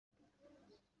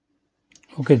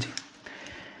Okay जी,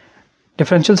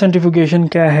 differential centrifugation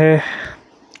क्या है?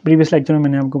 Previous lecture में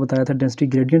मैंने आपको बताया था डेंसिटी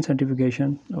ग्रेडियंट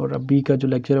सेंट्रीफ्यूगेशन, और अभी का जो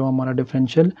लेक्चर है वो हमारा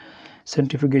डिफरेंशियल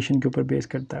सेंट्रीफ्यूगेशन के ऊपर बेस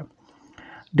करता है।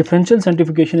 डिफरेंशियल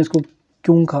सेंट्रीफ्यूगेशन इसको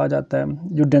क्यों कहा जाता है?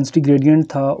 जो डेंसिटी ग्रेडियंट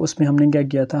था उसमें हमने क्या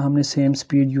किया था, हमने सेम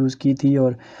स्पीड यूज़ की थी,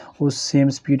 और उस सेम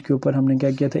स्पीड के ऊपर हमने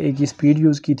क्या किया था, एक ही स्पीड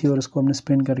यूज़ की थी और उसको हमने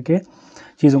स्पिन करके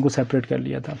चीज़ों को सेपरेट कर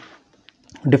लिया था।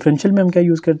 डिफरेंशियल में हम क्या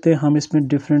यूज़ करते हैं, हम इसमें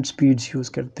डिफरेंट स्पीड्स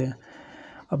यूज़ करते हैं।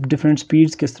 अब डिफरेंट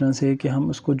स्पीड्स किस तरह से कि हम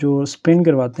उसको जो स्पिन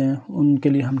करवाते हैं उनके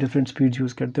लिए हम डिफरेंट स्पीड्स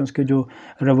यूज़ करते हैं, उसके जो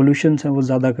रेवोल्यूशंस हैं वो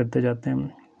ज़्यादा करते जाते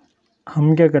हैं।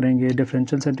 हम क्या करेंगे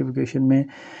डिफरेंशियल सेंट्रीफ्यूगेशन में,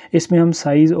 इसमें हम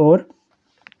साइज़ और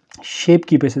शेप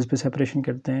की बेसिस पे सेपरेशन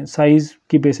करते हैं। साइज़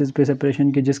की बेसिस पे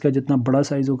सेपरेशन कि जिसका जितना बड़ा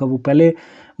साइज़ होगा वो पहले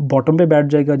बॉटम पे बैठ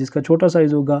जाएगा, जिसका छोटा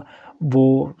साइज़ होगा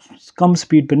वो कम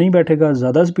स्पीड पे नहीं बैठेगा,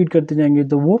 ज़्यादा स्पीड करते जाएंगे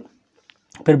तो वो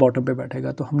फिर बॉटम पे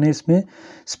बैठेगा। तो हमने इसमें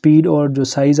स्पीड और जो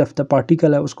साइज़ ऑफ द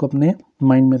पार्टिकल है उसको अपने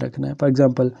माइंड में रखना है। फॉर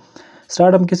एग्जांपल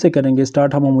स्टार्ट हम किससे करेंगे,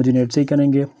 स्टार्ट हम होमोजिनेट से ही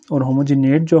करेंगे, और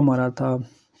होमोजिनेट जो हमारा था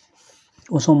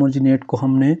उस होमोजिनेट को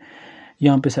हमने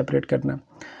यहाँ पे सेपरेट करना है।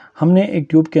 हमने एक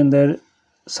ट्यूब के अंदर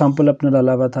सैंपल अपना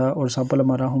डाला हुआ था और सैंपल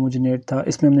हमारा होमोजिनेट था,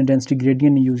 इसमें हमने डेंसिटी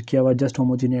ग्रेडियंट नहीं यूज़ किया हुआ, जस्ट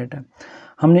होमोजिनेट है।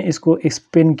 हमने इसको एक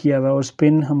स्पिन किया हुआ, और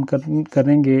स्पिन हम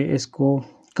करेंगे इसको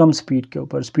कम स्पीड के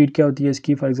ऊपर। स्पीड क्या होती है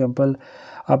इसकी, फॉर एग्जांपल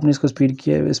आपने इसको स्पीड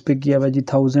किया, इस पर किया हुआ जी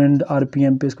 1000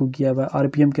 आरपीएम पे इसको किया हुआ।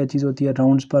 आरपीएम क्या चीज़ होती है,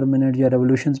 राउंड्स पर मिनट या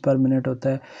रेवोल्यूशंस पर मिनट होता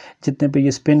है, जितने पे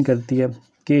ये स्पिन करती है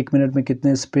कि 1 मिनट में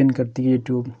कितने स्पिन करती है ये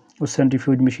ट्यूब उस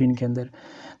सेंट्रीफ्यूज मशीन के अंदर।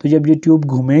 तो जब ये ट्यूब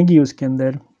घूमेगी उसके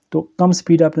अंदर तो कम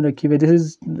स्पीड आपने रखी हुई है। This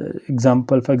is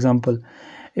example, for example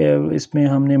इसमें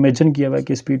हमने इमेजिन किया हुआ है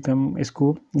कि स्पीड पे हम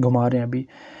इसको घुमा रहे हैं। अभी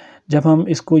जब हम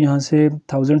इसको यहाँ से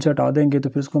 1000 से हटा देंगे तो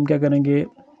फिर इसको हम क्या करेंगे,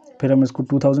 फिर हम इसको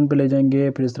 2000 पे ले जाएंगे,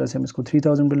 फिर इस तरह से हम इसको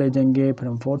 3000 पे ले जाएंगे, फिर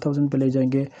हम 4000 पे ले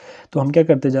जाएंगे। तो हम क्या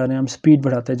करते जा रहे हैं, हम स्पीड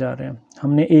बढ़ाते जा रहे हैं।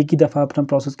 हमने एक ही दफ़ा अपना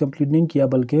प्रोसेस कंप्लीट नहीं किया,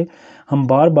 बल्कि हम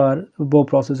बार बार वो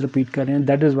प्रोसेस रिपीट कर रहे हैं।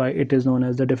 That is why it is known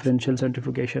as the differential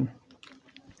centrifugation.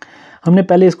 हमने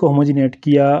पहले इसको होमोजिनेट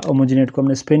किया, होमोजिनेट को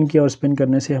हमने स्पिन किया, और स्पिन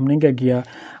करने से हमने क्या किया,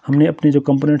 हमने अपने जो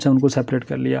कंपोनेंट्स हैं उनको सेपरेट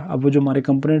कर लिया। अब वो जो हमारे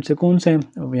कंपोनेंट्स हैं कौन से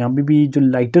हैं, यहाँ भी जो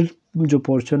लाइटर जो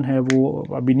पोर्शन है वो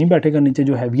अभी नहीं बैठेगा, नीचे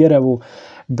जो हैवियर है वो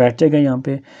बैठ जाएगा यहाँ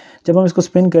पे। जब हम इसको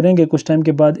स्पिन करेंगे कुछ टाइम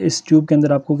के बाद इस ट्यूब के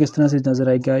अंदर आपको किस तरह से नज़र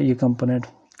आएगा ये कंपोनेंट,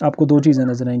 आपको दो चीज़ें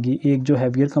नज़र आएंगी। एक जो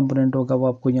हैवियर कंपोनेंट होगा वो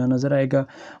आपको यहाँ नज़र आएगा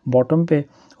बॉटम पे,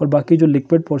 और बाकी जो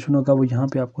लिक्विड पोर्शन होगा वो यहाँ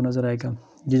पे आपको नज़र आएगा,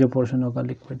 ये जो पोर्शन होगा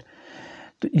लिक्विड।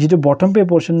 तो ये जो बॉटम पे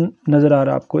पोर्शन नज़र आ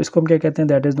रहा है आपको, इसको हम क्या कहते हैं,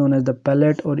 that is known as the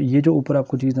palette. और ये जो ऊपर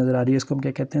आपको चीज़ नज़र आ रही है इसको हम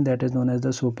क्या कहते हैं, that is known as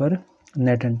the super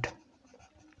नेटेंट।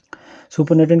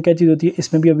 Super नेटेंट क्या चीज़ होती है,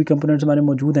 इसमें भी अभी कंपोनेंट्स हमारे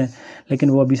मौजूद हैं लेकिन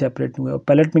वो अभी सेपरेट नहीं हुए। और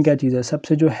पैलेट में क्या चीज़ है,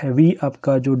 सबसे जो हैवी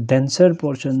आपका जो डेंसर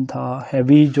पोर्शन था,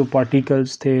 हैवी जो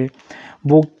पार्टिकल्स थे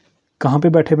वो कहाँ पे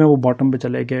बैठे हुए हैं, वो बॉटम पे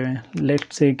चले गए हैं।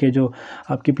 लेट्स से कि जो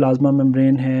आपकी प्लाज्मा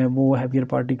मेम्ब्रेन है वो हैवियर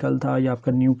पार्टिकल था, या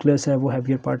आपका न्यूक्लियस है वो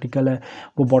हैवियर पार्टिकल है,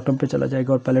 वो बॉटम पे चला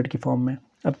जाएगा और पैलेट की फॉर्म में।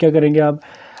 अब क्या करेंगे आप,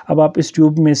 अब आप इस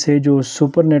ट्यूब में से जो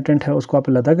सुपर नेटेंट है उसको आप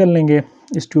अलग कर लेंगे,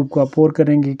 इस ट्यूब को आप पोर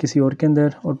करेंगे किसी और के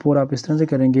अंदर, और पोर आप इस तरह से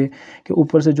करेंगे कि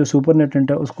ऊपर से जो सुपर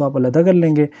नेटेंट है उसको आप अलग कर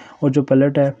लेंगे, और जो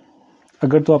पैलेट है,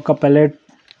 अगर तो आपका पैलेट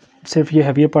सिर्फ ये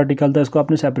हैवियर पार्टिकल था इसको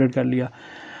आपने सेपरेट कर लिया,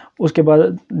 उसके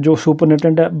बाद जो सुपर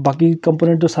नेटेंट है, बाकी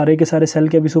कंपोनेंट तो सारे के सारे सेल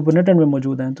के अभी सुपर नेटेंट में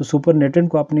मौजूद हैं, तो सुपर नेटेंट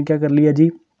को आपने क्या कर लिया जी,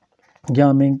 यहाँ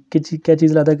हमें क्या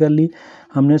चीज़ अलग कर ली,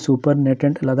 हमने सुपर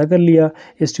नेटेंट अलग कर लिया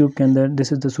इस ट्यूब के अंदर।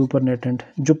 This is the super नेटेंट।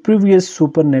 जो प्रीवियस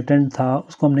सुपर नेटेंट था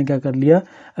उसको हमने क्या कर लिया,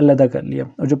 अलग कर लिया,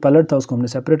 और जो पैलेट था उसको हमने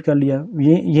सेपरेट कर लिया।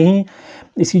 यहीं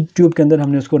इसी ट्यूब के अंदर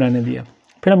हमने उसको रहने दिया।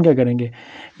 फिर हम क्या करेंगे,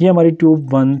 ये हमारी ट्यूब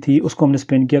 1 थी उसको हमने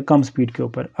स्पिन किया कम स्पीड के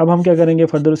ऊपर। अब हम क्या करेंगे,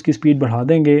 फर्दर उसकी स्पीड बढ़ा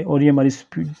देंगे और ये हमारी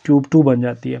ट्यूब 2 बन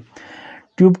जाती है।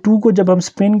 ट्यूब 2 को जब हम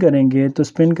स्पिन करेंगे तो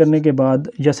स्पिन करने के बाद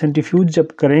या सेंट्रीफ्यूज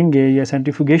जब करेंगे या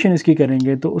सेंट्रीफ्यूगेशन इसकी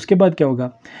करेंगे तो उसके बाद क्या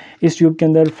होगा, इस ट्यूब के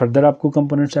अंदर फर्दर आपको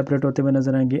कंपोनेंट सेपरेट होते हुए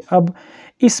नजर आएंगे। अब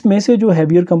इसमें से जो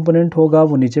हैवियर कंपोनेंट होगा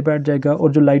वो नीचे बैठ जाएगा,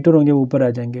 और जो लाइटर होंगे वो ऊपर आ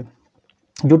जाएंगे।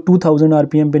 जो 2000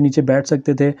 आरपीएम पे नीचे बैठ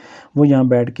सकते थे वो यहाँ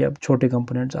बैठ के अब छोटे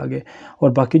कंपोनेंट्स आ गए,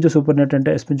 और बाकी जो सुपर नेटेंट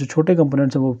है इसमें जो छोटे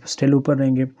कंपोनेंट्स हैं वो स्टिल ऊपर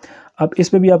रहेंगे। अब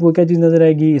इसमें भी आपको क्या चीज़ नज़र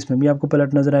आएगी, इसमें भी आपको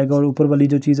पैलेट नज़र आएगा, और ऊपर वाली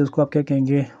जो चीज़ है उसको आप क्या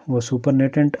कहेंगे, वो सुपर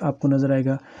नेटेंट आपको नज़र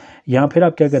आएगा। यहाँ फिर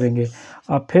आप क्या करेंगे,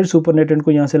 आप फिर सुपर नेटेंट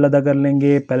को यहाँ से लदा कर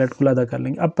लेंगे, पैलेट को लदा कर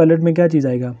लेंगे। अब पैलेट में क्या चीज़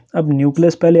आएगा, अब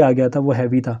न्यूक्लियस पहले आ गया था वो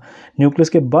हैवी था, न्यूक्लियस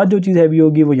के बाद जो चीज़ हैवी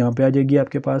होगी वो यहाँ पे आ जाएगी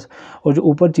आपके पास, और जो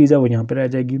ऊपर चीज़ है वो यहाँ पे रह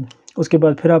जाएगी। उसके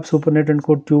बाद फिर आप सुपर नेटेंट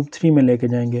को ट्यूब 3 में लेके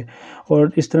जाएंगे,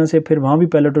 और इस तरह से फिर वहाँ भी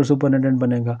पैलेट और सुपर नेटेंट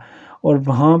बनेगा, और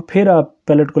वहाँ फिर आप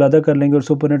पैलेट को अलग कर लेंगे, और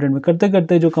सुपर नेटेंट में करते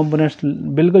करते जो कंपोनेंट्स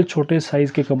बिल्कुल छोटे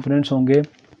साइज़ के कंपोनेंट्स होंगे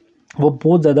वो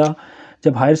बहुत ज़्यादा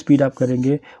जब हायर स्पीड आप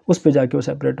करेंगे उस पे जाके वो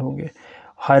सेपरेट होंगे।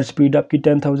 हायर स्पीड आपकी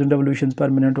 10,000 रेवोल्यूशंस पर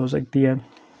मिनट हो सकती है,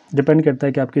 डिपेंड करता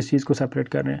है कि आप किस चीज़ को सेपरेट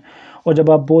कर रहे हैं। और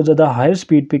जब आप बहुत ज़्यादा हायर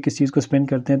स्पीड पे किस चीज़ को स्पिन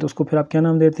करते हैं तो उसको फिर आप क्या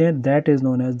नाम देते हैं, that is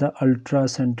known as the ultra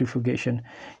centrifugation,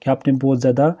 कि आपने बहुत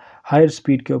ज़्यादा हायर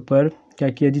स्पीड के ऊपर क्या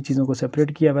किया जी, चीज़ों को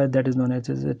सेपरेट किया हुआ है। That is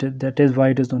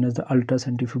why it is known as the ultra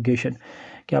centrifugation,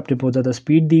 कि आपने बहुत ज़्यादा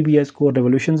स्पीड दी हुई है, इसको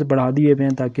रेवोल्यूशन से बढ़ा दिए हुए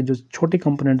हैं ताकि जो छोटे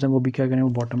कंपोनेंट्स हैं वो भी क्या करें, वो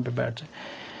बॉटम पे बैठ जाए।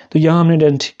 तो यहाँ हमने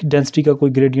डेंसिटी का कोई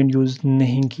ग्रेडियंट यूज़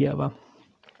नहीं किया हुआ।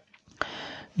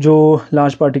 जो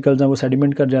लार्ज पार्टिकल्स हैं वो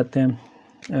सेडिमेंट कर जाते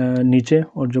हैं नीचे,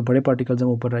 और जो बड़े पार्टिकल्स हैं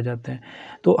वो ऊपर रह जाते हैं।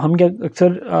 तो हम क्या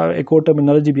अक्सर एक और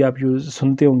टर्मिनोलॉजी भी आप यूज़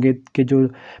सुनते होंगे कि जो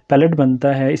पैलेट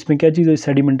बनता है इसमें क्या चीज़,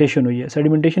 सेडिमेंटेशन हुई है।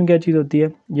 सेडिमेंटेशन क्या चीज़ होती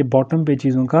है, ये बॉटम पे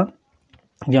चीज़ों का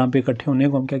यहाँ पे इकट्ठे होने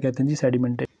को हम क्या कहते हैं जी,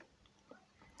 सेडिमेंटेशन।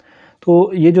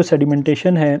 तो ये जो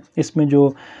सेडिमेंटेशन है इसमें जो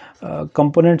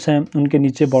कंपोनेंट्स हैं उनके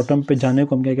नीचे बॉटम पे जाने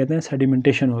को हम क्या कहते हैं,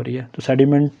 सेडिमेंटेशन हो रही है। तो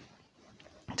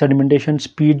सेडिमेंटेशन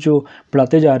स्पीड जो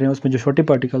बढ़ाते जा रहे हैं उसमें जो छोटे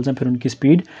पार्टिकल्स हैं फिर उनकी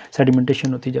स्पीड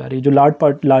सेडिमेंटेशन होती जा रही है। जो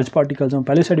लार्ज पार्टिकल्स हैं वो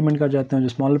पहले सेडिमेंट कर जाते हैं, जो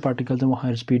स्मॉलर पार्टिकल्स हैं वो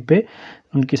हायर स्पीड पे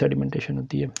उनकी सेडिमेंटेशन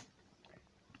होती है।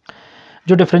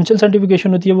 जो डिफरेंशियल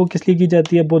सेंट्रीफ्यूगेशन होती है वो किस लिए की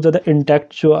जाती है, बहुत ज़्यादा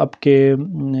इंटैक्ट जो आपके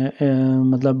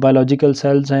मतलब बायोलॉजिकल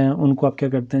सेल्स हैं उनको आप क्या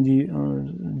करते हैं जी,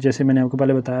 जैसे मैंने आपको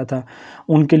पहले बताया था,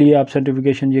 उनके लिए आप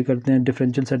सेंट्रीफ्यूगेशन ये करते हैं,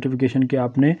 डिफरेंशियल सेंट्रीफ्यूगेशन, कि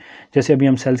आपने जैसे अभी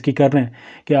हम सेल्स की कर रहे हैं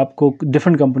कि आपको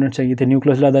डिफरेंट कंपोनेंट चाहिए थे,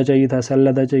 न्यूक्लियस ज़्यादा चाहिए था, सेल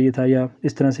ज़्यादा चाहिए था, या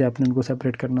इस तरह से आपने उनको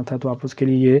सेपरेट करना था, तो आप उसके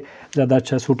लिए ये ज़्यादा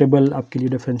अच्छा सूटेबल आपके लिए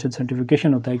डिफरेंशियल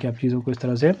सेंट्रीफ्यूगेशन होता है कि आप चीज़ों को इस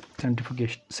तरह से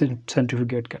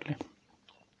सेंट्रीफ्यूगेट कर लें।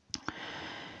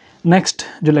 नेक्स्ट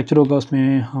जो लेक्चर होगा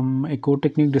उसमें हम एक और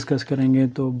टेक्निक डिस्कस करेंगे।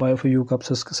 तो बायो फॉर यू को आप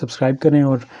सब्सक्राइब करें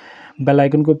और बेल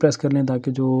आइकन को प्रेस कर लें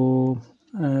ताकि जो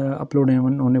अपलोड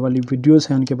होने वाली वीडियोस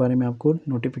हैं उनके बारे में आपको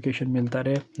नोटिफिकेशन मिलता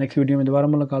रहे। नेक्स्ट वीडियो में दोबारा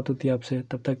मुलाकात होती है आपसे,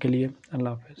 तब तक के लिए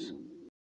अल्लाह हाफ़िज़।